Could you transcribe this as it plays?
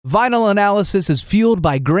Vinyl Analysis is fueled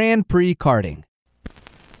by Grand Prix Karting.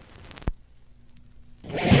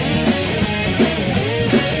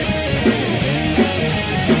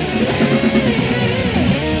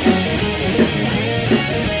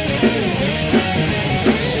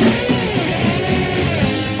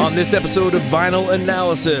 On this episode of Vinyl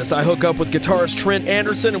Analysis, I hook up with guitarist Trent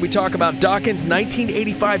Anderson and we talk about Dokken's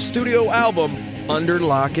 1985 studio album, Under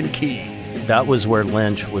Lock and Key. That was where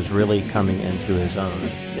Lynch was really coming into his own.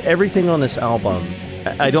 Everything on this album,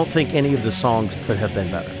 I don't think any of the songs could have been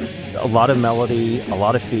better. A lot of melody, a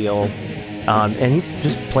lot of feel, and he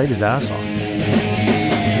just played his ass off.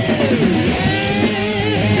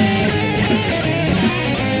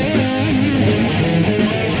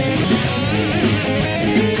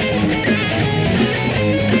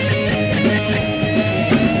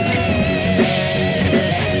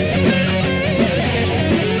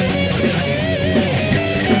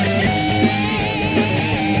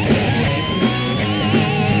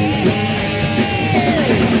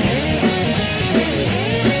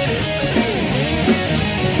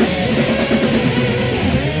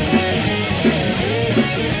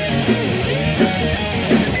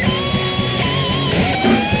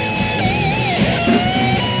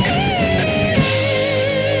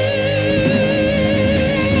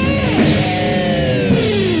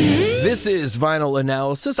 This is Vinyl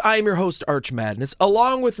Analysis. I am your host, Arch Madness.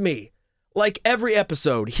 Along with me, like every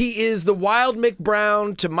episode, he is the Wild Mick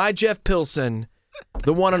Brown to my Jeff Pilson,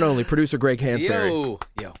 the one and only producer Greg Hansberry.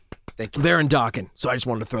 Yo, thank you. They're in Dokken, so I just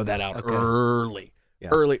wanted to throw that out early. Yeah.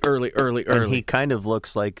 Early. And he kind of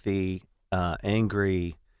looks like the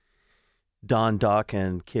angry Don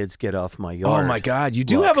Dokken, kids get off my yard. Oh my God, you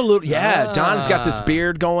do look. have a little, Don's got this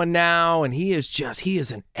beard going now, and he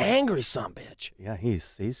is an angry sumbitch. Yeah,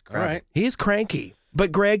 he's All right. He is cranky.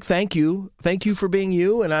 But Greg, thank you. Thank you for being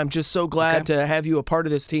you, and I'm just so glad to have you a part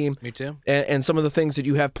of this team. Me too. And some of the things that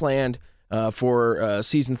you have planned for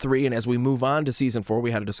Season 3, and as we move on to Season 4, we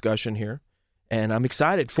had a discussion here, and I'm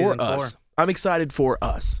excited for Season us. 4. I'm excited for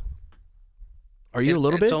us. Are you a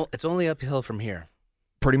little bit? It's only uphill from here.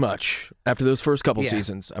 Pretty much. After those first couple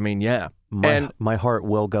seasons. I mean, yeah. My heart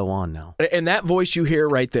will go on now. And that voice you hear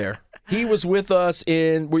right there, he was with us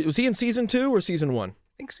was he in Season 2 or Season 1? I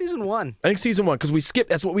think Season 1. I think Season 1, because we skip,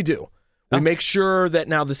 that's what we do. We make sure that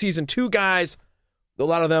now the Season 2 guys, a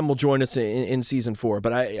lot of them will join us in Season 4,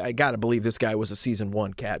 but I got to believe this guy was a Season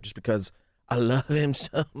 1 cat just because I love him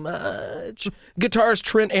so much. Guitarist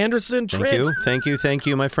Trent Anderson. Thank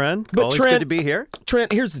you, my friend. But Always Trent, good to be here.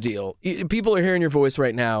 Trent, here's the deal. People are hearing your voice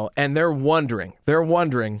right now, and they're wondering.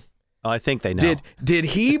 Oh, I think they know. Did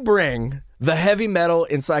he bring the heavy metal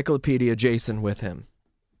encyclopedia Jason with him?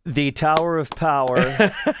 The Tower of Power.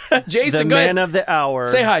 Jason, the go man ahead. of the hour.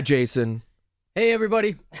 Say hi, Jason. Hey,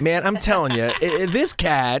 everybody. Man, I'm telling you, this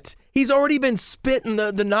cat, he's already been spitting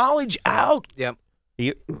the knowledge out. Yep.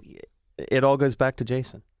 It all goes back to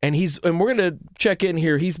Jason. And we're gonna check in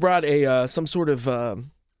here. He's brought some sort of what'd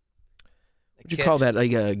you call that?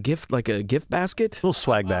 Like a gift basket? Little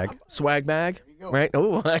swag bag. Swag bag, right?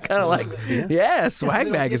 Oh, I kind of like. Yeah,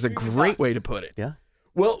 swag bag is a great way to put it. Yeah.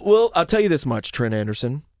 Well, I'll tell you this much, Trent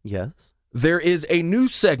Anderson. Yes. There is a new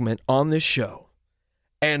segment on this show,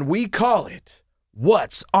 and we call it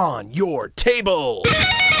 "What's on Your Table."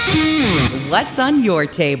 What's on your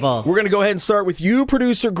table? We're going to go ahead and start with you,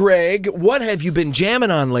 producer Greg. What have you been jamming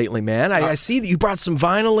on lately, man? I see that you brought some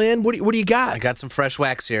vinyl in. What do you got? I got some fresh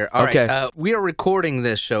wax here. All Okay. right. We are recording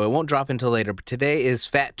this show. It won't drop until later, but today is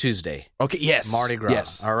Fat Tuesday. Okay, yes. Mardi Gras.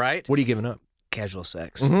 Yes. All right. What are you giving up? Casual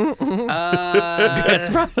sex. That's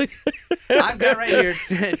probably... I've got right here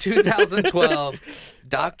 2012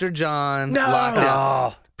 Dr. John Locked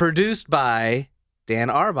Out. Produced by Dan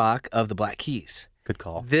Auerbach of the Black Keys. Good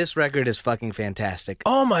call. This record is fucking fantastic.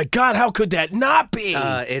 Oh my God, how could that not be?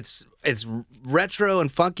 It's retro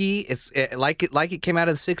and funky. It's like it came out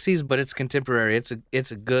of the '60s, but it's contemporary.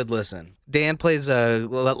 It's a good listen. Dan plays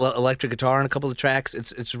electric guitar on a couple of tracks.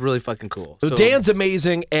 It's really fucking cool. So Dan's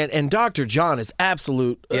amazing, and Dr. John is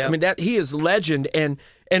absolute. Yep. I mean, he is legend, and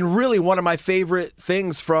really one of my favorite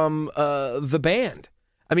things from the band.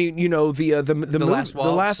 I mean, you know, the Last Waltz.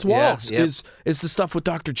 The Last Yeah, Waltz yep. is the stuff with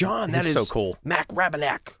Dr. John. That He's is so cool. Mac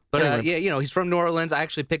Rabenak. But Anyway. yeah, you know, he's from New Orleans. I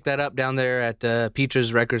actually picked that up down there at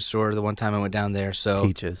Peaches Record Store the one time I went down there. So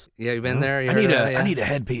Peaches. yeah, you been there? You I heard need of it? I need a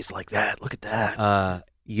headpiece like that. Look at that.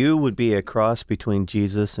 You would be a cross between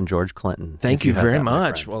Jesus and George Clinton. Thank if you had very that, my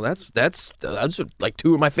much. friend. Well, that's like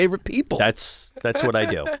two of my favorite people. That's what I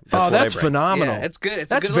do. That's oh, what that's I bring. phenomenal. Yeah, it's good.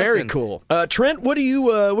 That's a good very listen. cool. Trent, what do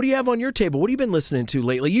you have on your table? What have you been listening to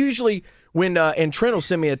lately? Usually and Trent will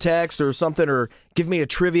send me a text or something, or give me a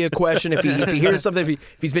trivia question if he hears something.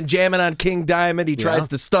 If he's been jamming on King Diamond, he tries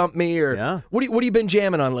to stump me. Or what have you been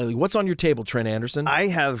jamming on lately? What's on your table, Trent Anderson? I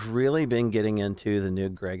have really been getting into the new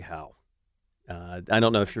Greg Howe. I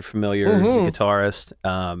don't know if you're familiar. He's a guitarist.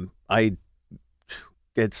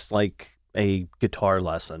 It's like a guitar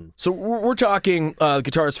lesson. So we're talking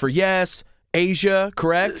guitars for Yes, Asia,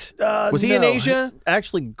 correct? Was he in no. Asia?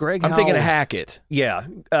 Actually, Greg I'm Howe. thinking of Hackett. Yeah,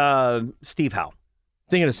 Steve Howe.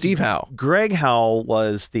 Thinking of Steve Howe. Greg Howe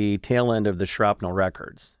was the tail end of the Shrapnel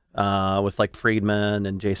Records with like Friedman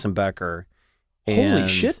and Jason Becker. Holy And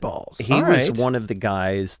shitballs. He All was right. one of the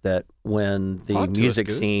guys that when the Talk to us, music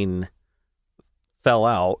Goose. scene fell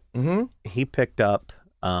out, Mm-hmm. he picked up,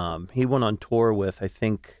 he went on tour with,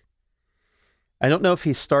 I don't know if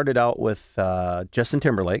he started out with Justin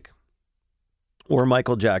Timberlake or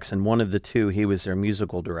Michael Jackson, one of the two. He was their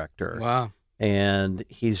musical director. Wow. And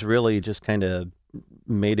he's really just kind of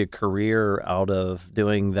made a career out of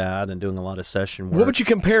doing that and doing a lot of session work. What would you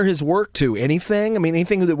compare his work to? Anything? I mean,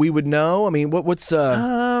 anything that we would know? I mean, what's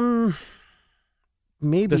maybe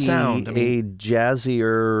the sound? I mean- a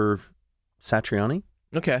jazzier Satriani.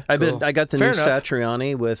 okay? I Cool. got the Fair new enough.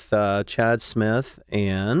 Satriani with Chad Smith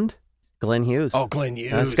and Glenn Hughes. Oh, Glenn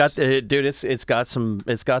Hughes. It's got dude. It's got some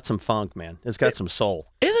funk, man. It's got some soul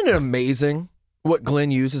Isn't it amazing what Glenn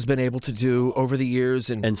Hughes has been able to do over the years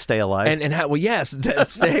and stay alive. and how? Well, yes,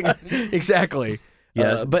 that's thing exactly.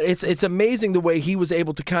 Yeah. But it's amazing the way he was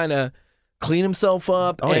able to kind of clean himself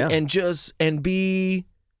up Oh, yeah. and be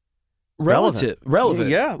relevant.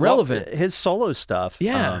 Yeah, relevant. Well, his solo stuff.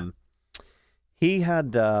 Yeah. He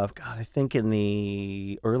had I think in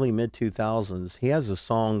the early mid 2000s, he has a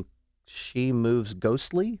song, "She Moves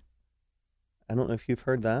Ghostly." I don't know if you've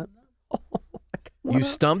heard that. You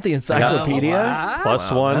stumped the encyclopedia. Wow.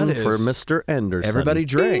 Plus Wow, one that for is- Mr. Anderson. Everybody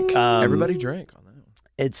drink. Everybody drink on that.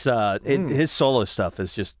 It's his solo stuff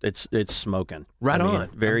is just it's smoking. Right I mean, on.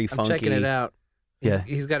 very I'm funky. checking it out. Yeah.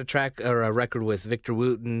 He's got a track or a record with Victor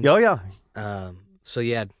Wooten. Oh yeah. So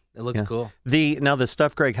yeah, it looks Yeah. cool. The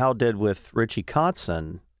stuff Greg Howe did with Richie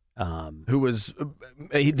Kotzen. Who was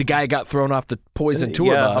the guy who got thrown off the Poison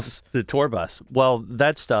tour yeah, bus? the tour bus. Well,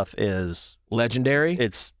 that stuff is Legendary.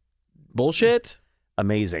 it's Bullshit.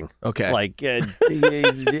 amazing. Okay. Like,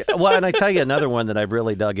 well, and I tell you another one that I've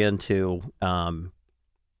really dug into.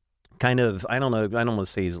 Kind of, I don't know. I don't want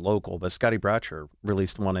to say he's local, but Scotty Bratcher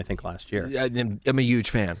released one I think last year. I'm a huge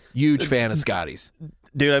fan. Huge fan of Scotty's.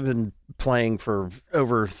 Dude, I've been playing for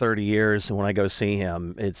over 30 years, and when I go see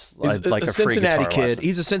him, it's He's like a free Cincinnati guitar kid. lesson.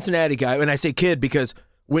 He's a Cincinnati guy, and I say kid because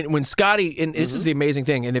when Scotty, and this is the amazing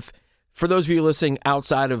thing, and if for those of you listening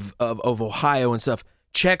outside of Ohio and stuff,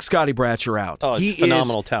 check Scotty Bratcher out. Oh, it's He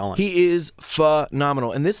phenomenal is, talent. He is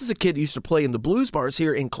phenomenal, and this is a kid who used to play in the blues bars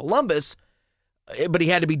here in Columbus, but he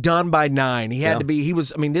had to be done by 9. He had Yeah. to be. He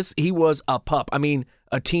was. I mean, he was a pup. I mean,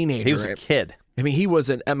 a teenager. He was a kid. I mean, he was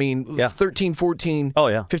Yeah. 13, 14, Oh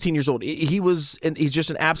yeah. 15 years old. He's just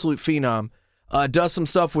an absolute phenom. Does some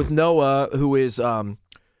stuff with Noah, who is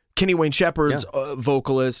Kenny Wayne Shepherd's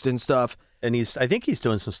vocalist and stuff. And I think he's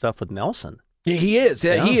doing some stuff with Nelson. Yeah, he is.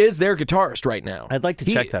 Yeah. He is their guitarist right now. I'd like to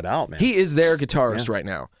check that out, man. He is their guitarist right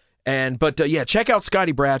now. But check out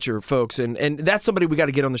Scotty Bratcher, folks, and that's somebody we got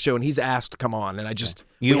to get on the show. And he's asked to come on, and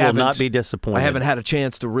You we will haven't- not be disappointed. I haven't had a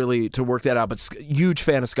chance to really work that out, but huge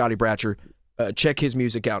fan of Scotty Bratcher. Check his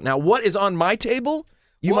music out. Now, what is on my table?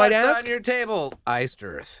 You What's might ask. on your table? Iced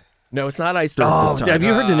Earth. No, it's not Iced Earth this time. Have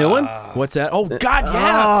you heard the new one? What's that? Oh God,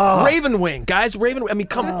 yeah, Ravenwing, guys, Ravenwing. I mean,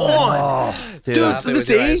 come on, dude. Stop it with your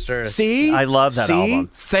see, Iced Earth. see, I love that see?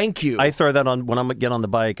 album. Thank you. I throw that on when I get on the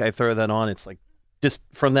bike. I throw that on. It's like just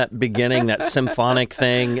from that beginning, that symphonic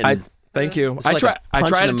thing. And Thank you. It's I like try. a I punch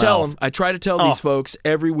try in to the tell mouth. them. I try to tell these folks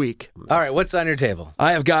every week. All right, what's on your table?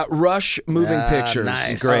 I have got Rush Moving Pictures.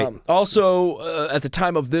 nice. Great. Also, at the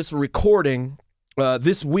time of this recording,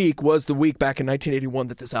 this week was the week back in 1981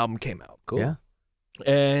 that this album came out. Cool. Yeah.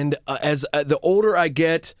 And as the older I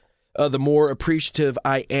get, the more appreciative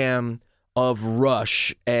I am of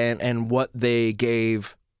Rush and what they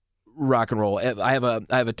gave rock and roll. I have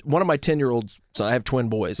one of my 10-year-olds. So I have twin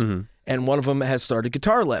boys, and one of them has started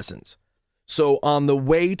guitar lessons. So on the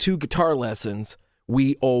way to guitar lessons,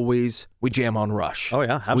 we jam on Rush. Oh,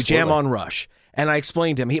 yeah, absolutely. We jam on Rush. And I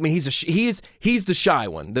explained to him. I mean, he's the shy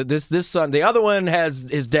one. This son, the other one has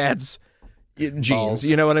his dad's genes. Balls.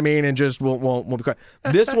 You know what I mean? And just won't be quiet.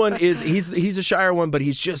 This one he's a shyer one, but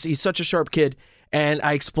he's such a sharp kid. And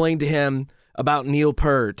I explained to him about Neil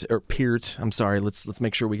Peart or Peart. I'm sorry. Let's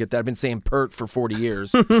make sure we get that. I've been saying Peart for 40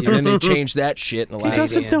 years, and then they changed that shit in the last. He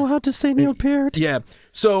doesn't know how to say Neil Peart. Yeah.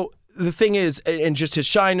 So the thing is, and just his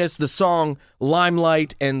shyness, the song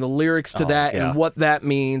Limelight and the lyrics to that and what that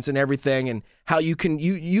means and everything, and how you can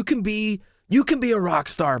be a rock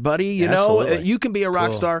star, buddy. You know, you can be a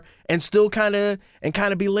rock star and still kind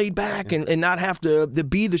of be laid back and not have to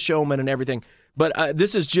be the showman and everything. But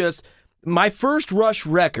this is just my first Rush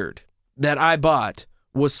record that I bought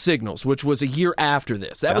was Signals, which was a year after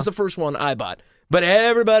this. That was the first one I bought. But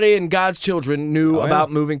everybody in God's children knew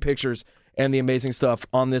about Moving Pictures and the amazing stuff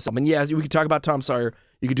on this album. And yeah, we could talk about Tom Sawyer.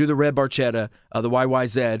 You could do the Red Barchetta, the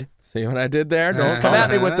YYZ. See what I did there? Don't come at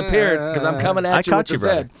me with the period, because I'm coming at you with the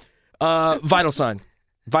Z. Vital Sign.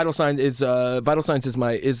 Vital Signs is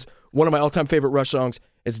one of my all-time favorite Rush songs.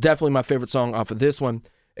 It's definitely my favorite song off of this one.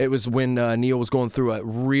 It was when Neil was going through a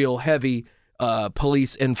real heavy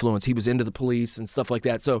police influence. He was into the police and stuff like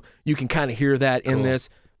that. So you can kind of hear that in this.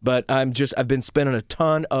 But I've been spending a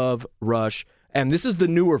ton of Rush, and this is the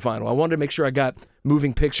newer vinyl. I wanted to make sure I got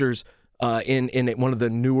Moving Pictures in one of the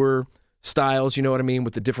newer styles. You know what I mean,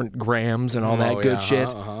 with the different grams and all that good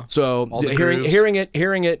shit. So hearing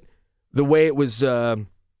it the way it was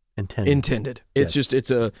intended. It's just it's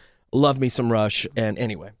a love me some Rush. And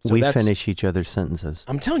anyway, so we finish each other's sentences.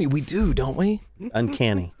 I'm telling you, we do, don't we?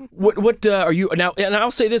 Uncanny. What are you now? And I'll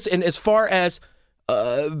say this, and as far as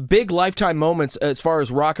big lifetime moments as far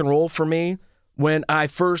as rock and roll for me, when I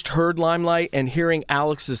first heard Limelight and hearing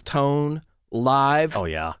Alex's tone live. Oh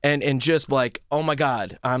yeah. And just like, oh my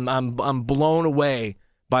God, I'm blown away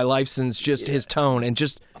by Lifeson's just his tone and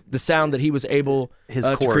just the sound that he was able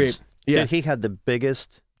to create. Yeah. Dude, he had the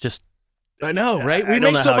biggest I know, right? We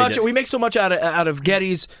make so much out of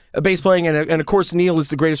Geddes bass playing, and of course Neil is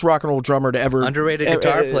the greatest rock and roll drummer to ever. Underrated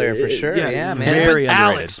guitar player for sure. Yeah, man. Very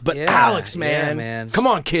underrated. Alex, man. Come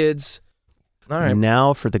on, kids. All right.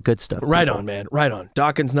 Now for the good stuff. Right on, man. Right on.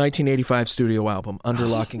 Dokken's 1985 studio album, Under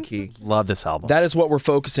Lock and Key. Love this album. That is what we're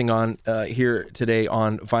focusing on here today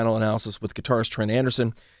on Vinyl Analysis with guitarist Trent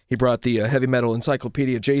Anderson. He brought the Heavy Metal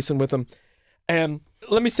Encyclopedia Jason with him. And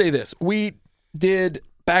let me say this. We did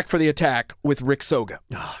Back for the Attack with Rick Soga.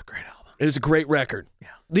 Oh, great album. It is a great record. Yeah.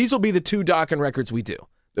 These will be the two Dokken records we do.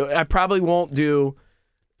 I probably won't do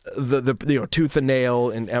the Tooth and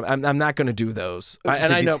Nail, and I'm not going to do those.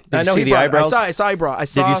 I know see the eyebrows? I saw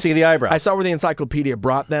eyebrows. Did you see the eyebrows? I saw where the encyclopedia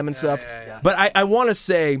brought them and stuff. Yeah. But I want to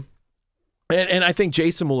say, and I think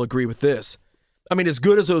Jason will agree with this. I mean, as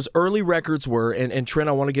good as those early records were, and Trent,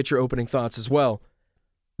 I want to get your opening thoughts as well.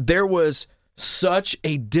 There was such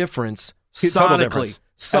a difference sonically.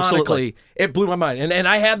 Sonically, it blew my mind. And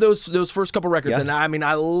I had those first couple records, and I mean,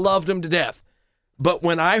 I loved them to death. But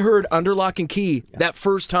when I heard Under Lock and Key that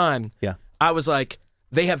first time, I was like,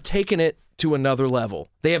 they have taken it to another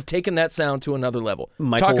level. They have taken that sound to another level.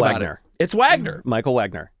 Michael Wagner. It's Wagner. Michael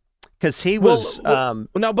Wagner. Because he was...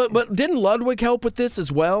 but didn't Ludwig help with this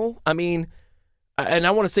as well? I mean, and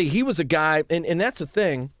I want to say he was a guy, and that's the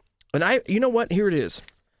thing. And you know what? Here it is.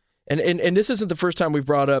 And this isn't the first time we've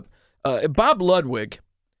brought up Bob Ludwig.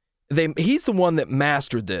 He's the one that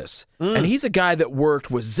mastered this, and he's a guy that worked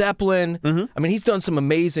with Zeppelin. Mm-hmm. I mean, he's done some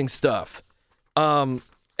amazing stuff. And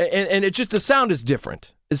it just the sound is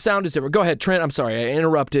different. The sound is different. Go ahead, Trent. I'm sorry, I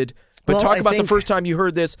interrupted. But talk about the first time you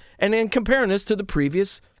heard this, and then comparing this to the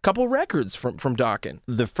previous couple records from Dokken.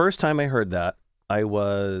 The first time I heard that, I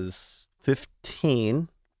was 15,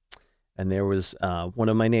 and there was one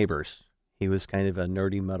of my neighbors. He was kind of a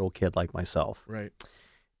nerdy metal kid like myself. Right.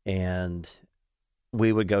 And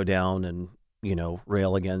we would go down and,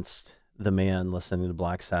 rail against the man listening to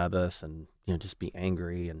Black Sabbath and, just be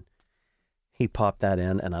angry. And he popped that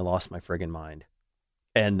in, and I lost my friggin' mind.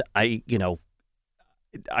 And I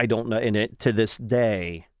don't know. And to this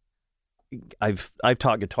day, I've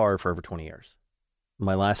taught guitar for over 20 years.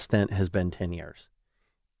 My last stint has been 10 years.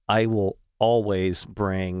 I will always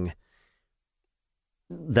bring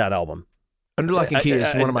that album. Under Lock and Key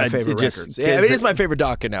is one of my favorite records. Yeah, it is my favorite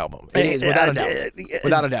Dokken album. It is, without a doubt.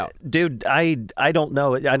 Without a doubt. Dude, I don't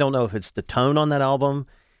know. I don't know if it's the tone on that album.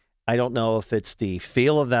 I don't know if it's the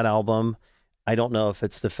feel of that album. I don't know if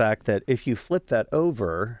it's the fact that if you flip that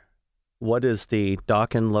over, what does the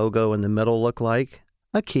Dokken logo in the middle look like?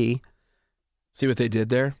 A key. See what they did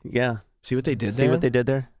there? Yeah. See what they did there? See what they did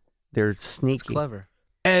there? They're sneaky. It's clever.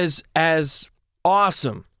 As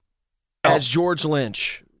awesome as George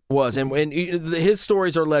Lynch was, and his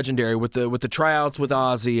stories are legendary with the tryouts with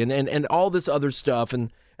Ozzy and all this other stuff,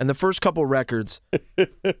 and the first couple records.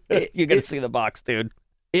 You got to see the box, dude.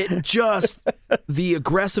 It just the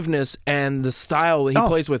aggressiveness and the style that he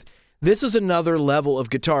plays with. This is another level of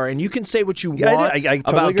guitar, and you can say what you want I totally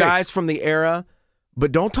about agree. Guys from the era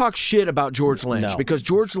but don't talk shit about George Lynch, No. because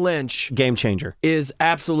George Lynch Game changer. is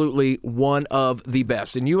absolutely one of the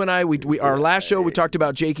best. And you and I, we our last show, we talked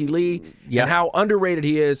about Jakey Lee Yeah. and how underrated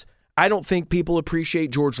he is. I don't think people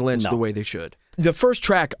appreciate George Lynch the way they should. The first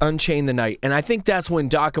track, Unchain the Night, and I think that's when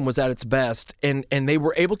Dokken was at its best, and they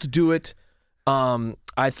were able to do it,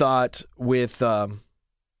 I thought, with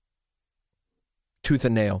Tooth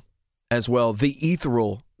and Nail as well. The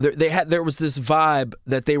ethereal, there was this vibe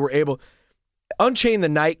that they were able. Unchain the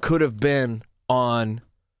Night could have been on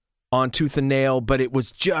Tooth and Nail, but it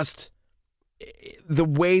was just the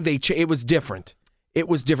way it was different. It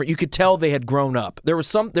was different. You could tell they had grown up. There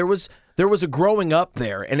was a growing up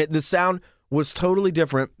there, and the sound was totally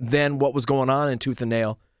different than what was going on in Tooth and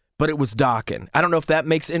Nail, but it was Dokken. I don't know if that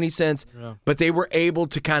makes any sense, but they were able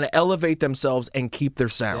to kind of elevate themselves and keep their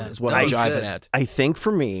sound, is what I'm jiving at. I think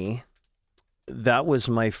for me, that was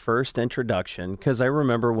my first introduction, because I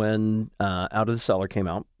remember when Out of the Cellar came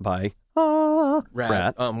out by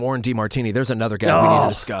Rat. Warren DeMartini. There's another guy we need to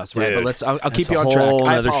discuss, right? dude. But I'll keep That's you a on track. whole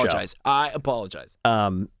I nother show. apologize. I apologize.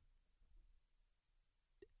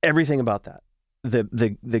 Everything about that.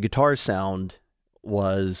 The guitar sound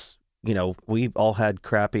was, we all had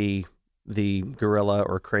crappy the Gorilla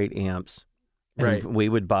or Crate amps. And Right. we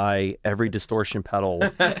would buy every distortion pedal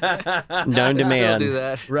known to Still man, do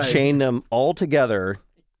that. Right. chain them all together,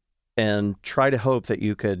 and try to hope that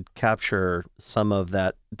you could capture some of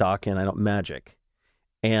that Dokken magic.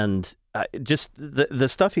 And just the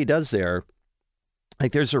stuff he does there,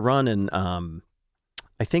 like there's a run in,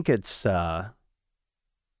 I think it's,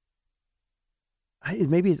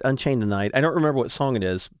 maybe it's Unchain the Night. I don't remember what song it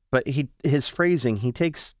is, but his phrasing, he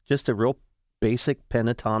takes just a real basic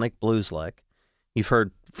pentatonic blues lick. You've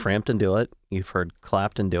heard Frampton do it. You've heard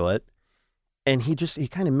Clapton do it. And he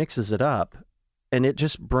kind of mixes it up, and it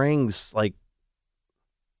just brings like,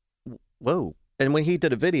 whoa. And when he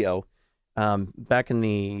did a video back in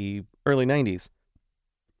the early 90s,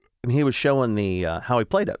 and he was showing the how he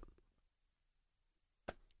played it,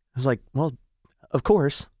 I was like, well, of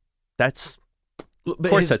course, that's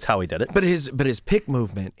how he did it. But his pick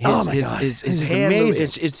movement, his Oh my God. his It's hand amazing.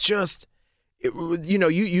 movement, it's just,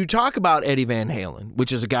 you talk about Eddie Van Halen,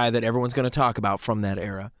 which is a guy that everyone's going to talk about from that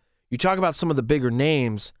era. You talk about some of the bigger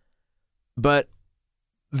names, but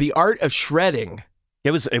the art of shredding.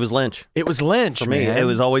 It was Lynch. It was Lynch, For me, man. it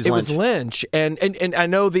was always It was Lynch. Lynch, and I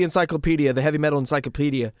know the encyclopedia, the heavy metal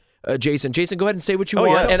encyclopedia. Jason, go ahead and say what you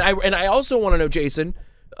want. yes. And I also want to know, Jason.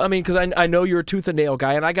 I mean, because I know you're a tooth and nail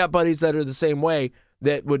guy, and I got buddies that are the same way,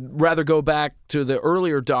 that would rather go back to the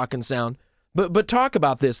earlier Dokken sound. But talk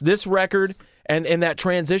about this record and that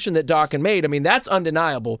transition that Dokken made. I mean, that's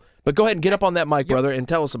undeniable. But go ahead and get up on that mic, brother, and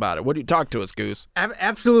tell us about it. What do you talk to us, Goose?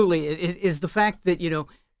 Absolutely. It is the fact that,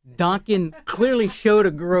 Dokken clearly showed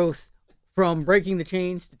a growth from Breaking the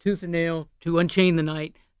Chains to Tooth and Nail to Unchain the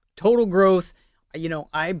Night. Total growth.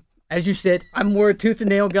 As you said, I'm more a Tooth and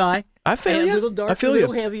Nail guy. I feel A you. little darker, I feel a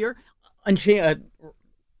little you. heavier.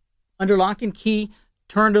 Under Lock and Key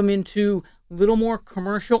turned them into a little more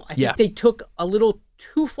commercial. I think they took a little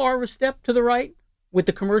too far of a step to the right with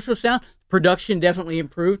the commercial sound. Production definitely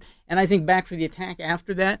improved. And I think Back for the Attack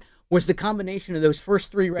after that was the combination of those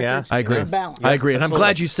first three records. I agree. Balanced. I agree, and absolutely. I'm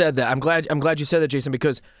glad you said that. I'm glad you said that, Jason,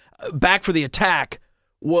 because Back for the Attack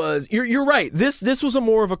was. You're right. This was a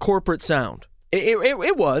more of a corporate sound.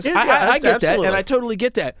 It was. Yeah, I get that, absolutely. and I totally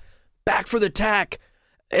get that. Back for the Attack,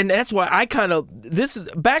 and that's why I kind of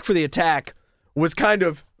Back for the Attack was kind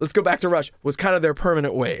of, let's go back to Rush, was kind of their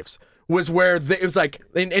permanent waves. Was where it was like,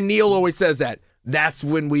 and Neil always says that. That's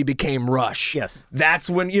when we became Rush. Yes. That's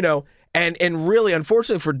when, and really,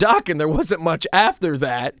 unfortunately for Dokken, there wasn't much after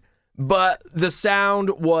that, but the sound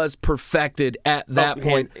was perfected at that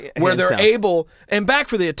point where hands they're down. able, and Back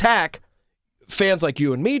for the Attack, fans like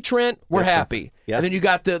you and me, Trent, we're Yes, sir. happy. Yeah. And then you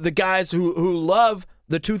got the guys who love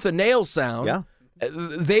the Tooth and Nail sound. Yeah.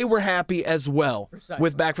 They were happy as well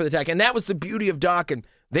with Back for the Attack. And that was the beauty of Dokken.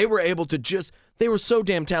 They were able to they were so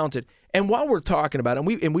damn talented. And while we're talking about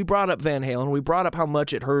it, and we brought up Van Halen, we brought up how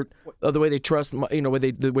much it hurt the way they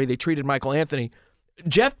the way they treated Michael Anthony.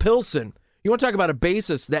 Jeff Pilson, you want to talk about a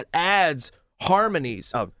bassist that adds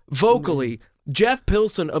harmonies vocally. Jeff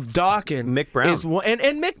Pilson of Dokken, Mick Brown. is one, and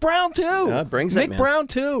Mick Brown too. Brings it, Mick man. Brown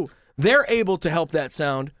too. They're able to help that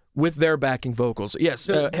sound with their backing vocals. Yes,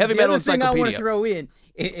 Heavy Metal The other thing I want Encyclopedia. to throw in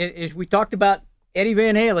is we talked about Eddie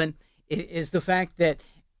Van Halen, is the fact that,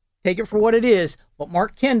 take it for what it is, but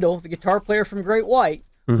Mark Kendall, the guitar player from Great White,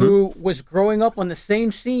 who was growing up on the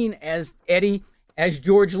same scene as Eddie, as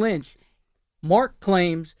George Lynch, Mark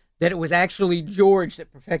claims that it was actually George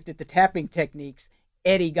that perfected the tapping techniques.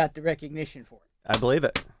 Eddie got the recognition for it. I believe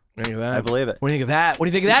it. What do you think of that? I believe it. What do you think of that? What do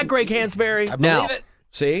you think of that, Greg Hansberry? I Now- believe it.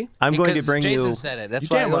 See? I'm going to Because bring Jason you. said it. That's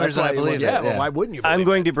You why can, well, that's I why- believe yeah, it. well, why wouldn't you believe I'm it?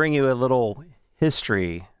 going to bring you a little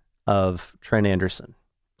history of Trent Anderson.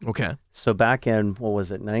 Okay. So back in, what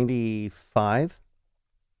was it, 95?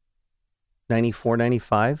 94,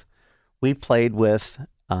 95? We played with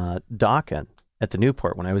Dokken at the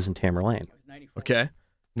Newport when I was in Tamerlane. Okay.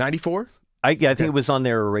 94? I think it was on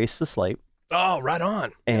their Erase the Slate. Oh, right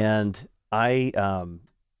on. And I,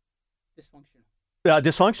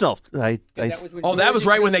 Dysfunctional. dysfunctional. That was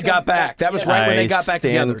right when they got back. That was right when they got back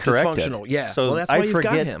stand together. corrected. Dysfunctional. Yeah. So well, that's I why you've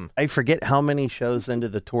forget, got him. I forget how many shows into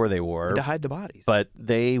the tour they were, To hide the bodies. but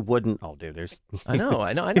they wouldn't. Oh, dude, there's. I know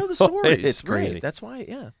the stories. It's crazy. Right. That's why,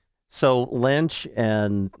 yeah. So Lynch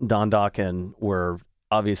and Don Dokken were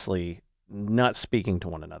obviously not speaking to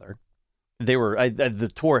one another. They were. The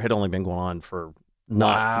tour had only been going on for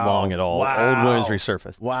not Wow. long at all. Wow. Old wounds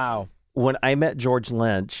resurfaced. Wow. When I met George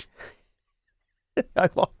Lynch, I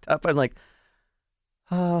walked up. I'm like,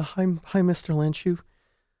 "Hi, Mr. Lynch. You?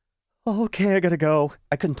 Oh, okay, I gotta go."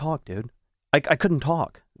 I couldn't talk, dude. I couldn't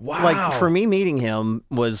talk. Wow. Like for me, meeting him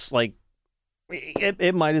was like,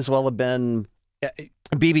 it might as well have been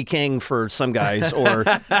BB King for some guys, or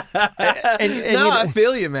no, I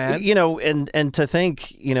feel you, man. you know, and to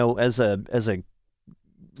think, you know, as a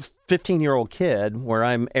 15-year-old kid, where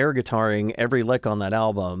I'm air guitaring every lick on that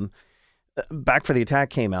album. Back for the Attack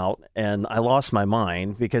came out, and I lost my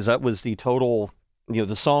mind because that was the total. You know,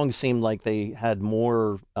 the songs seemed like they had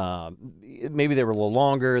more. Maybe they were a little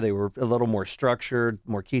longer. They were a little more structured,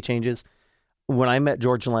 more key changes. When I met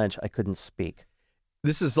George Lynch, I couldn't speak.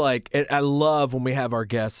 This is like, I love when we have our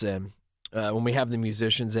guests in, when we have the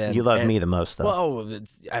musicians in. You love me the most, though. Well,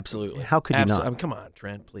 absolutely. How could you not? Come on,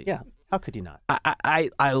 Trent, please. Yeah, how could you not?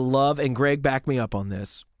 I love, and Greg, back me up on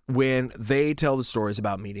this, when they tell the stories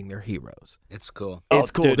about meeting their heroes. It's cool. It's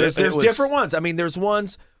cool. dude, There's it was- different ones. I mean, there's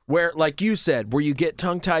ones where, like you said, where you get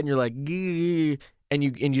tongue-tied and you're like, "Gee," and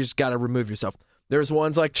you just got to remove yourself. There's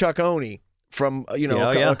ones like Chuck Oney from,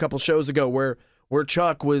 a couple shows ago where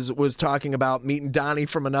Chuck was talking about meeting Donnie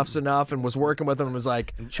from Enough's Enough and was working with him and was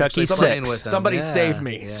like, Chucky's somebody, six. with them. somebody Yeah, save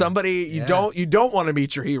me. yeah. Somebody, you don't want to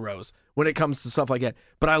meet your heroes when it comes to stuff like that.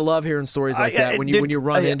 But I love hearing stories like that when you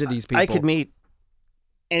run into these people. I could meet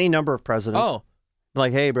any number of presidents. Oh,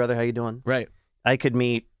 Like, hey, brother, how you doing? right. I could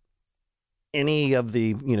meet any of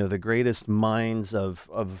the, the greatest minds of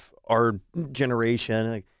our generation.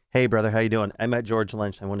 Like, hey, brother, how you doing? I met George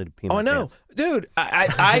Lynch. I wanted to pee my Oh, I know, pants. dude.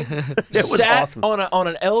 I was sat awesome. on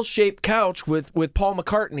an L-shaped couch with Paul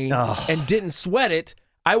McCartney Oh. and didn't sweat it.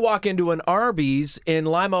 I walk into an Arby's in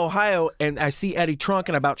Lima, Ohio, and I see Eddie Trunk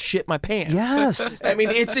and about shit my pants. Yes. I mean,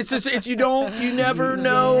 it's you never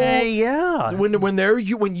know. Hey, yeah.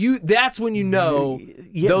 That's when you know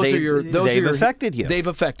Yeah, they've are affected you. They've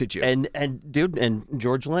affected you. And dude, and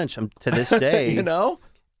George Lynch, to this day, you know?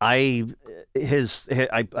 I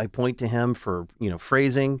point to him for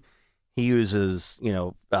phrasing. He uses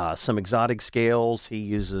some exotic scales.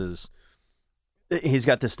 He's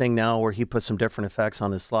got this thing now where he puts some different effects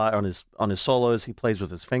on his slide, on his solos. He plays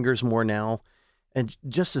with his fingers more now, and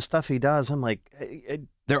just the stuff he does, I'm like,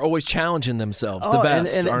 They're always challenging themselves. The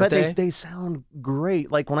best, aren't but they? they sound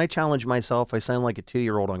great. Like when I challenge myself, I sound like a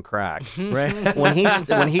 2-year-old on crack. Right? when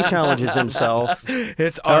he challenges himself,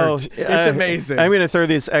 It's art. It's amazing. I'm going to throw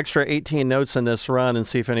these extra 18 notes in this run and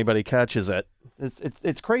see if anybody catches it.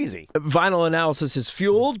 It's crazy. Vinyl Analysis is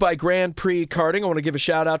fueled by Grand Prix Karting. I want to give a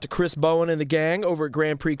shout out to Chris Bowen and the gang over at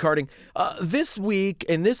Grand Prix Karting. This week,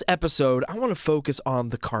 in this episode, I want to focus on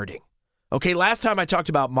the karting. Okay, last time I talked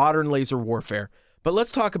about modern laser warfare, but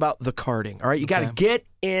let's talk about the karting. All right, you got to get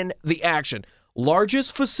in the action.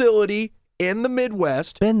 Largest facility in the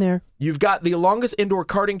Midwest. Been there. You've got the longest indoor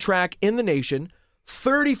karting track in the nation.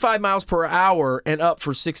 35 miles per hour and up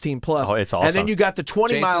for 16 plus. Oh, it's awesome. And then you got the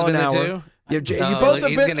 20 Jason's mile an been there hour. too? You Oh, both have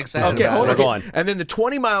he's been getting excited okay. about Hold it. on. Go on. And then the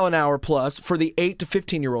 20 mile an hour plus for the 8 to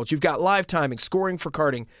 15-year-olds. You've got live timing, scoring for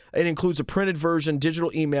karting. It includes a printed version,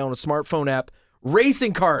 digital email, and a smartphone app.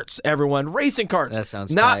 Racing carts, everyone. Racing carts. That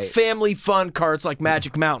sounds not tight. family fun carts like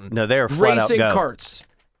Magic Mountain. No, they are flat out racing go. carts.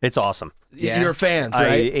 It's awesome. Yeah. You're fans, I'm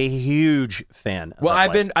right? a huge fan. Of Well, that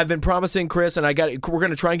I've place. been promising Chris, and we're going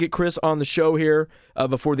to try and get Chris on the show here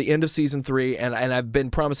before the end of season 3, and I've been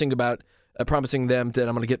promising them that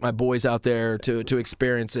I'm going to get my boys out there to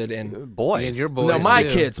experience it. And boys. And your boys. no, my too.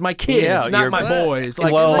 kids, Yeah, not you're- my boys,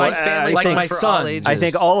 like Well, my, I like think my for all son. ages. I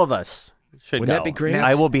think all of us should Wouldn't go. that be great?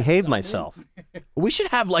 I will behave myself. We should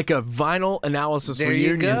have like a vinyl analysis There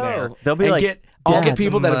you reunion go. there. They'll be and like, get all the "Dad,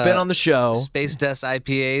 people that have been on the show. Space Dust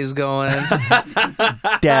IPAs going.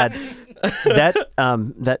 Dad,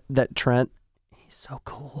 that Trent, he's so so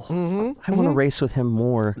cool. Mm-hmm. I want to race with him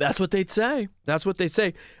more. That's what they'd say. That's what they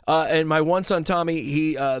say. And my one son Tommy,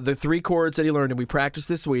 he the 3 chords that he learned and we practiced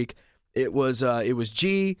this week, it was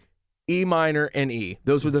G, E minor, and E.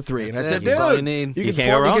 Those were the 3. That's and I it. said, That's all you dude, need. You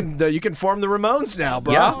can't go wrong. you can form the Ramones now,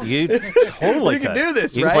 bro. Yeah, you totally You can do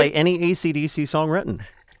this, You right? can play any AC/DC song written.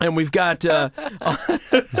 And we've got there's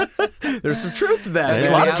some truth to that. There's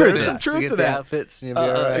man. a lot of truth There's to some that. truth You to get the that. outfits and you'll be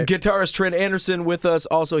all right. Guitarist Trent Anderson with us.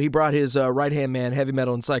 Also, he brought his right-hand man, Heavy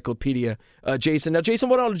Metal Encyclopedia, Jason. Now, Jason,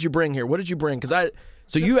 what all did you bring here? What did you bring? So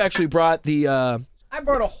you actually brought the. I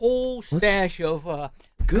brought a whole stash of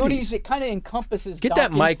goodies that kind of encompasses. Get that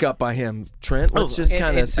Dokken. mic up by him, Trent. Let's just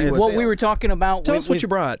kind of see what we were talking about. Tell us what you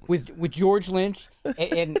brought. with George Lynch,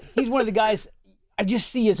 and he's one of the guys I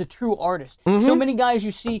just see as a true artist. Mm-hmm. So many guys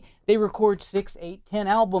you see, they record 6, 8, 10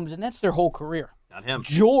 albums, and that's their whole career. Not him.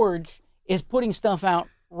 George is putting stuff out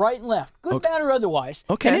right and left, good, bad, or otherwise.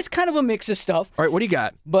 Okay. And it's kind of a mix of stuff. All right, what do you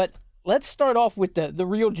got? But let's start off with the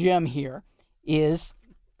real gem here is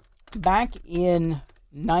back in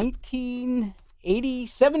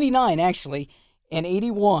 79 actually, and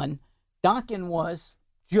 81, Dokken was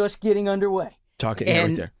just getting underway. Talking And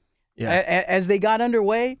right there. Yeah. As they got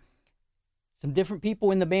underway, some different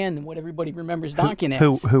people in the band than what everybody remembers Dokken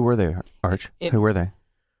as. Who were they, Arch? Who were they?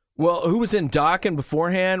 Well, who was in Dokken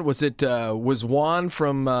beforehand? Was it was Juan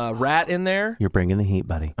from Rat in there? You're bringing the heat,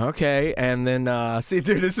 buddy. Okay, and then see,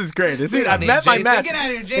 dude, this is great. This is, don't I've need met my Jason. match. Get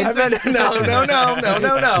out of here, I've Jason.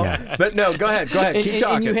 no. Yeah. But no, go ahead, keep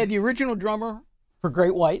talking. And you had the original drummer for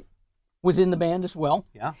Great White was in the band as well.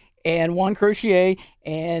 Yeah. And Juan Crocier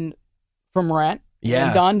and from Rat. Yeah.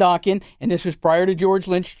 And Don Dokken, and this was prior to George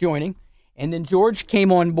Lynch joining. And then George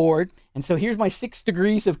came on board, and so here's my 6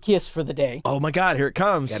 degrees of Kiss for the day. Oh my God, here it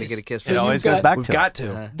comes. Got to get a kiss It from always you've goes got- back We've to got it.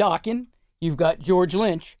 to. Dokken, you've got George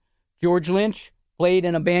Lynch. George Lynch played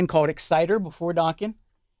in a band called Exciter before Dokken,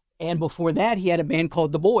 and before that he had a band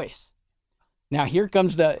called The Boys. Now here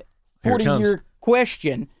comes the Here it comes. 40-year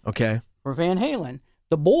question Okay. for Van Halen.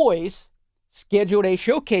 The Boys scheduled a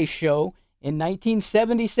showcase show in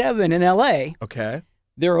 1977 in L.A. Okay.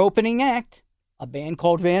 Their opening act, a band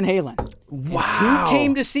called Van Halen. Wow. Who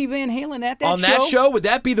came to see Van Halen at that on show? that show? Would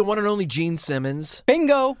that be the one and only Gene Simmons?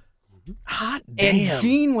 Bingo. Hot damn. And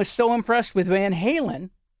Gene was so impressed with Van Halen,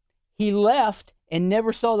 he left and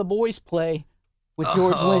never saw the Boys play with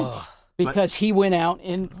George Lynch because he went out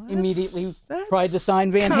and immediately tried to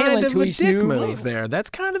sign Van kind Halen of to a his dick new move label. there. That's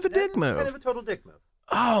kind of a dick move. Kind of a total dick move.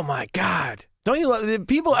 Oh my God! Don't you love the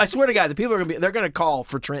people? I swear to God, the people are they're gonna call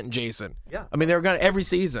for Trent and Jason. Yeah. I mean, they're gonna every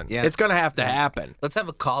season. Yeah. It's gonna have to happen. Let's have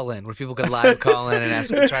a call in where people can live call in and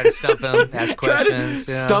try to stump him, ask Try questions.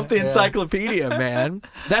 to you know? stump the Yeah. encyclopedia, man.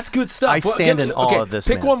 That's good stuff. I stand in awe okay, of this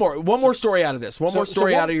Pick man. one more story out of this. One more So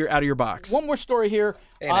story one- out of your box. One more story here.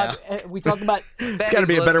 now. We talked about It's got to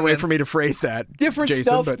be a better way for me to phrase that, different Jason.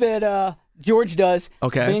 stuff But that George does.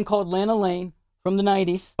 Okay. A band called Lana Lane from the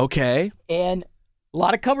 90s. okay, And a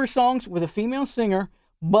lot of cover songs with a female singer,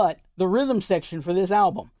 but the rhythm section for this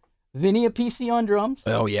album, Vinny Appice on drums,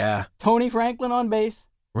 oh yeah, Tony Franklin on bass,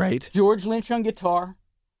 right. George Lynch on guitar,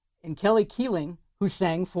 and Kelly Keeling, who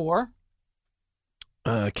sang for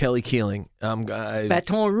Kelly Keeling,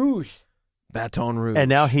 Baton Rouge. Baton Rouge, And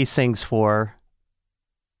now he sings for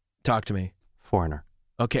talk to me. Foreigner.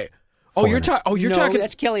 Okay. Oh, you're talking. Oh, you're No, talking.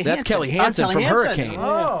 that's Kelly That's Hansen. Kelly Hansen Kelly from Hansen. Hurricane.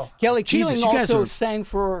 Oh. Kelly Jesus, Keeling you guys also are- sang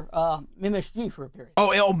for MSG for a period.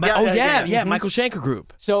 Oh, Yeah. Michael Schenker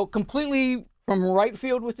Group. So completely from right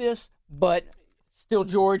field with this, but still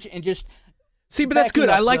George and just See, but that's backing good.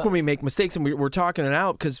 I up like the- when we make mistakes and we're talking it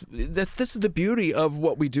out because this is the beauty of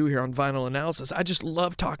what we do here on Vinyl Analysis. I just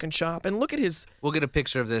love talking shop and look at his. We'll get a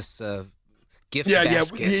picture of this gift Yeah, yeah,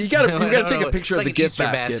 basket. you gotta- you gotta I don't take a know. picture It's of like the an gift Easter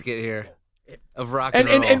basket. here of rock And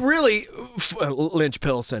and roll. and really, Lynch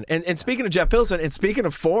Pilson. And speaking of Jeff Pilson, and speaking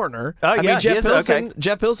of Foreigner, Oh, I mean yeah, Jeff he is, Pilson. okay.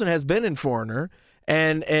 Jeff Pilson has been in Foreigner,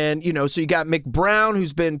 and you know, so you got Mick Brown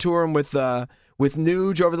who's been touring with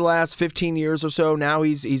Nuge over the last 15 years or so. Now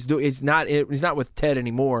he's not with Ted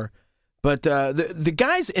anymore, but the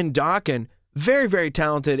guys in Dokken, very very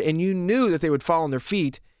talented, and you knew that they would fall on their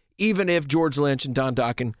feet even if George Lynch and Don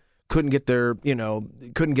Dokken couldn't get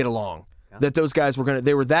along. That those guys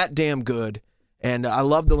they were that damn good. And I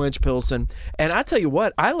love the Lynch Pilson. And I tell you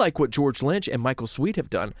what, I like what George Lynch and Michael Sweet have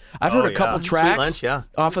done. I've heard a couple Sweet tracks Lynch, yeah.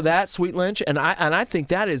 off of that, Sweet Lynch, and I think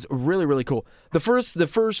that is really, really cool. The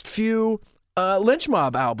first few Lynch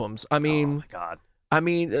Mob albums, I Oh mean, my God.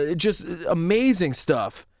 just amazing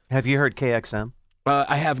stuff. Have you heard KXM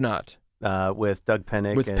I have not. with Doug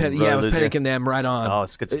Pennick? With and Penn, Roy yeah, with Luzier? Pennick and them right on. Oh,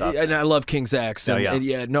 it's good stuff. And I love King's X. Oh, And, yeah. and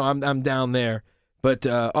yeah, no, I'm down there. But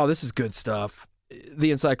this is good stuff.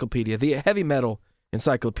 The encyclopedia, the Heavy Metal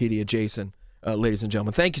Encyclopedia Jason, ladies and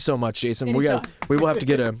gentlemen. Thank you so much, Jason. We Anytime. will have to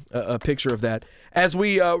get a picture of that. As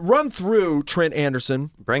we run through Trent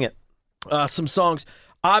Anderson, Bring it. some songs.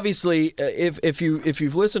 Obviously, if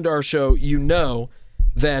you've listened to our show, you know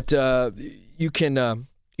that you can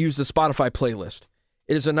use the Spotify playlist.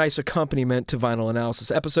 It is a nice accompaniment to Vinyl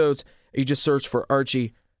Analysis episodes. You just search for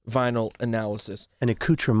Archie Vinyl Analysis. An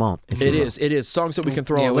accoutrement. It is songs that we can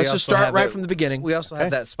throw Yeah, on. we Let's just also start have right it- from the beginning. We also have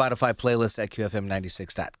that Spotify playlist at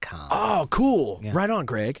QFM96.com. Oh, cool! Yeah. Right on,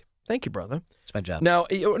 Greg. Thank you, brother. That's my job. Now,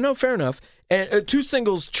 no, fair enough. And two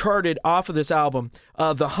singles charted off of this album,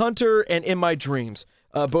 The Hunter and In My Dreams,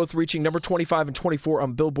 both reaching number 25 and 24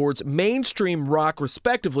 on Billboard's mainstream rock,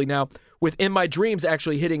 respectively. Now, with In My Dreams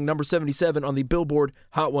actually hitting number 77 on the Billboard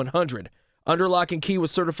Hot 100. Under Lock and Key was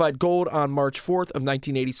certified gold on March 4th of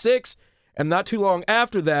 1986, and not too long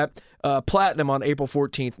after that, platinum on April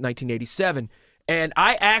 14th, 1987. And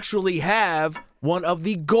I actually have one of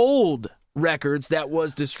the gold records that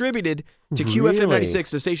was distributed to QFM Really? 96,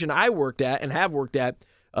 the station I worked at and have worked at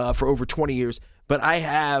for over 20 years. But I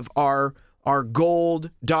have our gold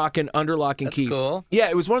Dokken Under Lock and That's Key. cool. Yeah,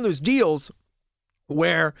 it was one of those deals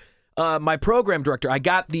where my program director, I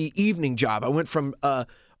got the evening job. I went from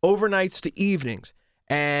overnights to evenings.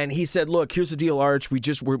 And he said, look, here's the deal, Arch.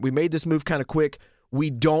 We made this move kind of quick. We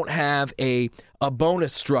don't have a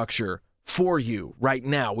bonus structure for you right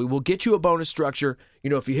now. We will get you a bonus structure.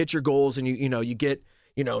 If you hit your goals and you get,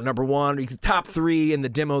 number one, you get top 3 in the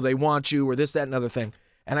demo they want you, or this, that, and other thing.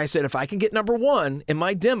 And I said, if I can get number 1 in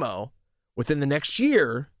my demo within the next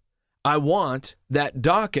year, I want that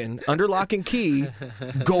Dokken Under Lock and Key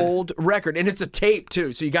gold record. And it's a tape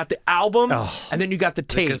too. So you got the album and then you got the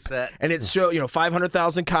tape. cassette. And it's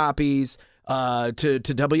 500,000 copies to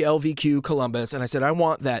WLVQ Columbus. And I said, I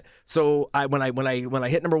want that. So when I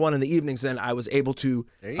hit number 1 in the evenings, then I was able to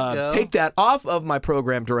There you go. take that off of my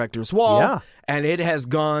program director's wall. Yeah. And it has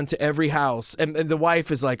gone to every house. And the wife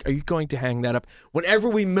is like, are you going to hang that up? Whenever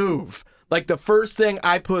we move, like the first thing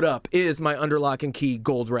I put up is my Under Lock and Key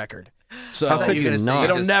gold record. So How could You're you gonna say not? you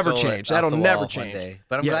It'll just never stole it change. off That'll the never wall one change. day.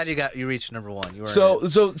 But I'm Yes. glad you reached number 1. You earned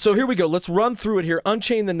it. So here we go. Let's run through it here.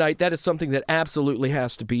 Unchain the Night. That is something that absolutely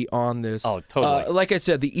has to be on this. Oh, totally. Like I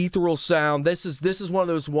said, the ethereal sound. This is one of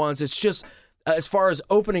those ones. It's just as far as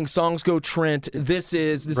opening songs go, Trent. This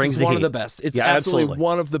is Brings the one of heat. the best. It's Yeah, absolutely absolutely.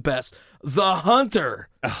 one of the best. The Hunter.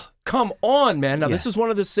 Come on, man. Now this is one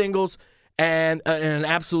of the singles and an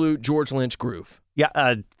absolute George Lynch groove.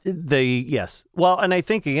 Yeah, yes. Well, and I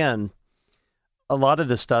think again, a lot of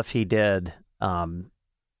the stuff he did,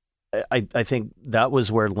 I think that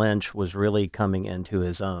was where Lynch was really coming into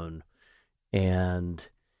his own. And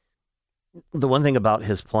the one thing about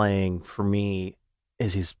his playing for me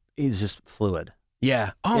is he's just fluid.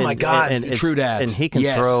 Yeah. Oh And- my God. and it's- True that. And he can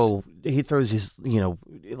Yes. he throws his,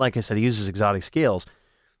 like I said, he uses exotic scales.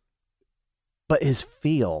 But his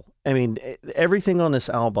feel, I mean, everything on this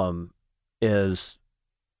album is,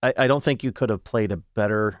 I don't think you could have played a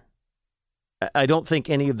better, I don't think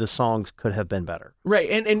any of the songs could have been better. Right,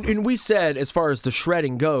 and we said as far as the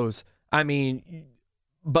shredding goes, I mean,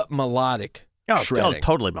 but melodic shredding,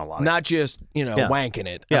 totally melodic. not just Yeah. wanking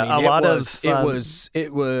it. Yeah, I mean, a lot of,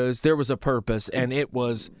 it was there was a purpose, and it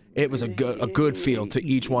was a good feel to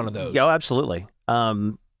each one of those. Yeah, absolutely. A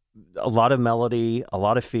lot of melody, a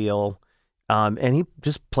lot of feel, and he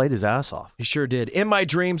just played his ass off. He sure did. In My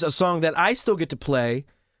Dreams, a song that I still get to play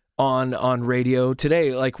on radio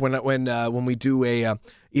today, like when we do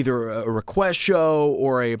either a request show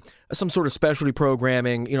or some sort of specialty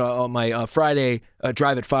programming, on my Friday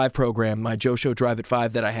Drive at 5 program, my Joe Show Drive at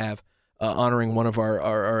 5 that I have, honoring one of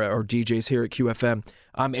our DJs here at QFM.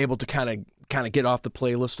 I'm able to kind of get off the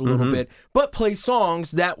playlist a little bit, but play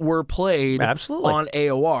songs that were played Absolutely. on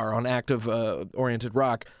AOR, on Active Oriented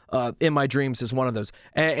Rock. In My Dreams is one of those,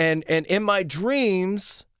 and In My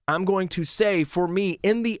Dreams, I'm going to say, for me,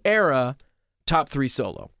 in the era, top 3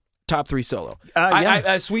 solo.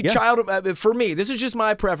 Yeah. Sweet Yeah. Child, for me, this is just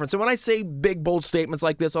my preference. And when I say big, bold statements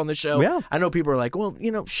like this on the show, Yeah. I know people are like, well,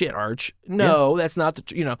 shit, Arch. No, that's not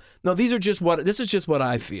no, this is just what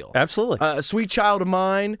I feel. Absolutely. Sweet Child of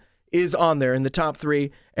Mine is on there in the top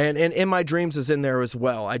 3, and In My Dreams is in there as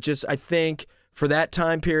well. I think for that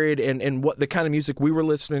time period and what the kind of music we were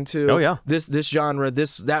listening to, Oh, yeah. this genre,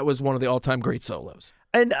 that was one of the all-time great solos.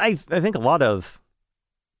 And I think a lot of,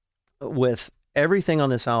 with everything on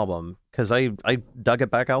this album, because I dug it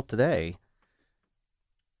back out today,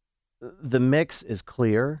 the mix is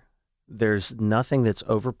clear. There's nothing that's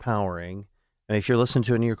overpowering. And if you're listening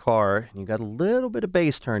to it in your car and you got a little bit of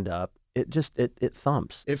bass turned up, it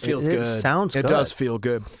thumps. It feels good. It sounds It good. does feel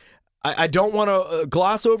good. I don't want to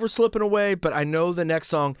gloss over Slipping Away, but I know the next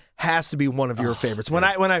song has to be one of your favorites. When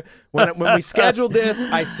we scheduled this,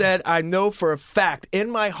 I said I know for a fact in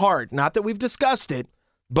my heart, not that we've discussed it,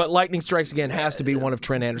 but Lightning Strikes Again has to be one of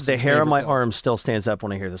Trent Anderson's The hair on my songs. arm still stands up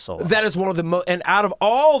when I hear the solo. That is one of the most, and out of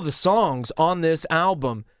all the songs on this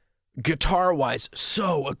album, guitar-wise,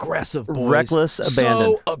 so aggressive, boys. Reckless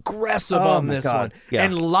abandon. So aggressive Oh on my this God. one. Yeah.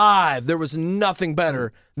 And live, there was nothing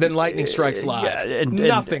better than Lightning Strikes live. Yeah,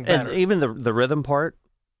 Nothing better. And even the rhythm part.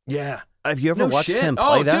 Yeah. Have you ever No watched shit. him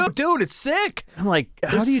play that? Dude, it's sick. I'm like,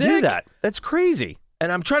 how It's do you do sick. that? That's crazy.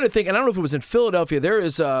 And I'm trying to think, and I don't know if it was in Philadelphia. There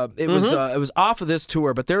is, it was off of this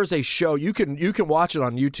tour, but there is a show you can watch it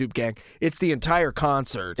on YouTube, gang. It's the entire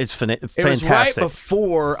concert. It's It fantastic. was right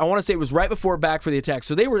before, I want to say it was right before Back for the Attack.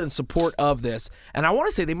 So they were in support of this. And I want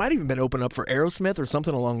to say they might even been opened up for Aerosmith or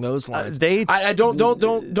something along those lines. I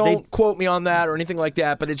don't quote me on that or anything like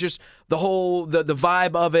that, but it's just the whole, the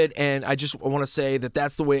vibe of it. And I just want to say that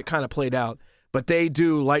that's the way it kind of played out. But they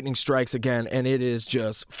do Lightning Strikes Again, and it is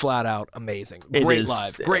just flat out amazing. Great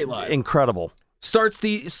live. Incredible. Starts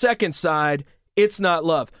the second side, It's Not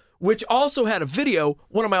Love, which also had a video,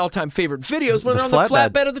 one of my all-time favorite videos, when they're on the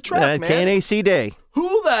flatbed of the truck, man. KNAC Day.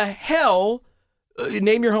 Who the hell,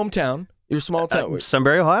 name your hometown, your small town.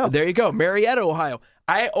 Sunbury, Ohio. There you go, Marietta, Ohio.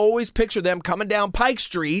 I always picture them coming down Pike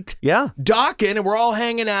Street, docking, and we're all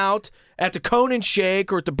hanging out at the Cone and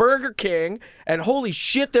Shake or at the Burger King, and holy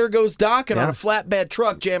shit, there goes Dockin on a flatbed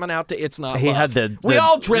truck jamming out to It's Not Love. He had we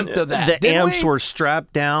all dreamt of that. The amps were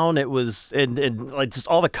strapped down. It was, and like just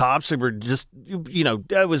all the cops, they were just,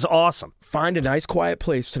 it was awesome. Find a nice quiet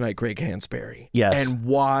place tonight, Greg Hansberry. Yes. And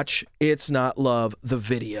watch It's Not Love, the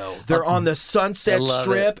video. They're on the Sunset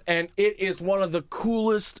Strip, and it is one of the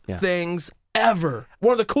coolest things ever.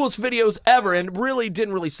 One of the coolest videos ever, and really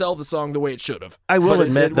didn't sell the song the way it should have. I will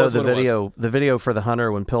admit, though, was what it was. the video for the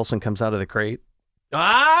Hunter when Pilsen comes out of the crate,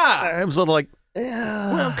 I was a little like,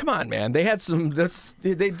 well, come on, man. They had some.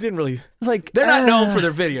 They didn't really. like They're not known for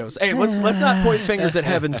their videos. Hey, let's not point fingers at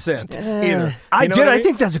Heaven Sent either. I You know did. what I mean?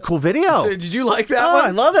 think that's a cool video. So, did you like that Oh, one? I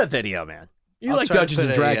love that video, man. You I'll like try to Dungeons put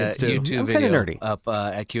and a, Dragons too. YouTube I'm video kinda nerdy. up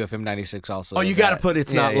at QFM 96 also. Oh, you got to put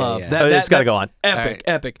It's Not Love. Yeah. It's gotta go on. Epic,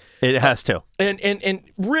 epic. It has to. And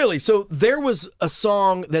really, so there was a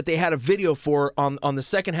song that they had a video for on the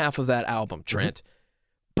second half of that album, Trent.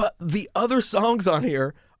 But the other songs on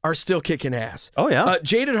here are still kicking ass. Oh yeah.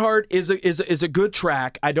 Jaded Heart is a good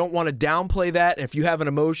track. I don't want to downplay that. If you have an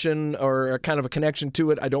emotion or a kind of a connection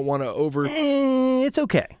to it, I don't want to over. It's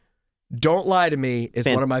okay. Don't Lie to Me is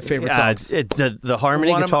one of my favorite songs. The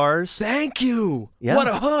harmony One of my- guitars. Thank you. Yeah. What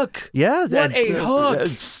a hook. Yeah. What a hook.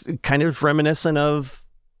 It's kind of reminiscent of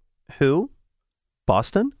who?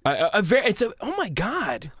 Boston? Oh my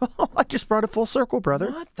God. I just brought it full circle, brother.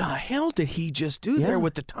 What the hell did he just do there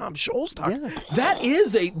with the Tom Scholz talk? Yeah. That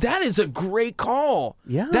is a great call.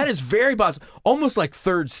 Yeah. That is very Boston. Almost like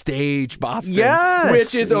Third Stage Boston. Yes.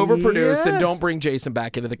 Which is overproduced, and Yes. don't bring Jason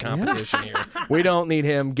back into the competition here. We don't need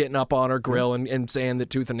him getting up on our grill and saying that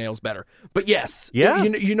Tooth and Nail's better. But yes. Yeah.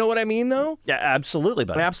 You know what I mean, though? Yeah, absolutely,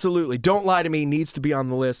 buddy. Absolutely. Don't Lie to Me needs to be on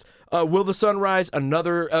the list. Will the Sun Rise,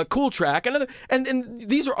 another cool track. And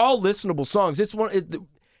these are all listenable songs. This one,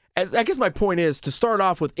 I guess my point is to start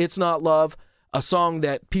off with It's Not Love, a song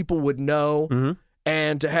that people would know,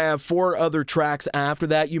 and to have 4 other tracks after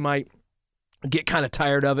that, you might get kind of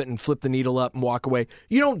tired of it and flip the needle up and walk away.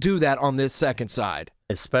 You don't do that on this second side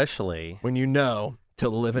Especially. when you know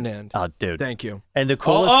till the living end. Oh, dude. Thank you. And the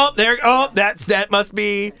coolest. That must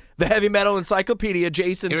be the Heavy Metal Encyclopedia,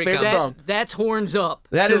 Jason's Here we favorite go. song. That's horns up.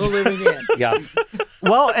 That to is- the living end. Yeah.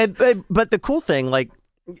 Well, but the cool thing, like,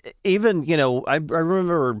 even, I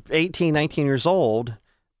remember 18, 19 years old,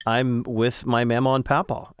 I'm with my mama and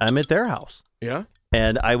papa. I'm at their house. Yeah?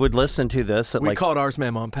 And I would listen to this at We like, called ours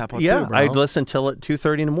Mama and Papa yeah, too, bro. I'd listen till at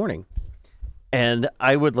 2:30 in the morning. And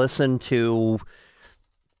I would listen till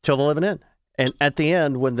the living end. And at the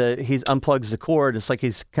end, when he unplugs the cord, it's like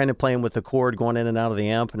he's kind of playing with the cord going in and out of the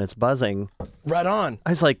amp and it's buzzing. Right on.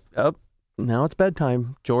 I was like, oh, now it's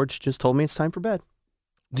bedtime. George just told me it's time for bed.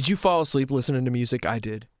 Did you fall asleep listening to music? I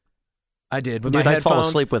did. With Dude, my I'd headphones. fall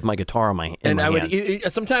asleep with my guitar in my And I would hand.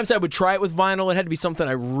 sometimes I would try it with vinyl. It had to be something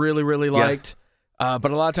I really, really liked.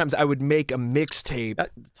 But a lot of times I would make a mixtape.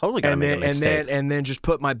 Totally got And me then just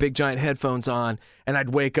put my big giant headphones on, and I'd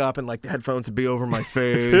wake up and like the headphones would be over my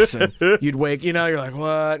face, and you'd wake, you're like,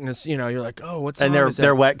 what? And it's, you're like, oh, what's and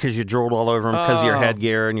they're wet because you drooled all over them because of your Oh.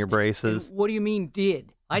 headgear and your braces. What do you mean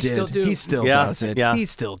did? I still do. He still Yeah, does it. yeah. He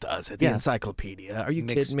still does it. The Yeah. encyclopedia. Are you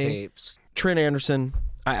kidding me? Mixtapes. Trent Anderson,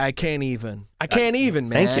 I can't even. I can't even,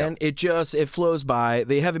 man. thank you. It flows by.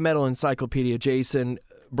 The Heavy Metal Encyclopedia, Jason,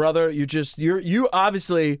 brother. You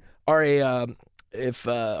obviously are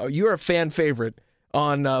you're a fan favorite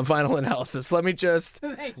on Vinyl Analysis. Let me just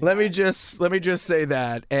say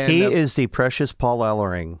that. And he is the precious Paul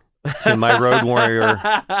Ellering to my Road Warrior,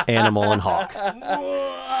 Animal, and Hawk.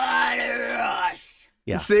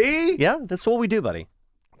 Yeah. See? Yeah, that's what we do, buddy.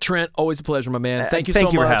 Trent, always a pleasure, my man. Thank you thank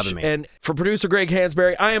so you for much. having me. And for producer Greg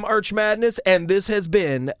Hansberry, I am Arch Madness, and this has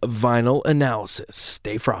been Vinyl Analysis.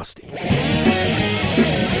 Stay frosty.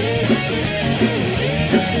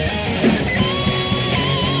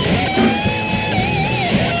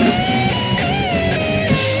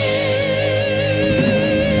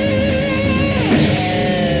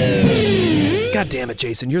 God damn it,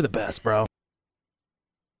 Jason. You're the best, bro.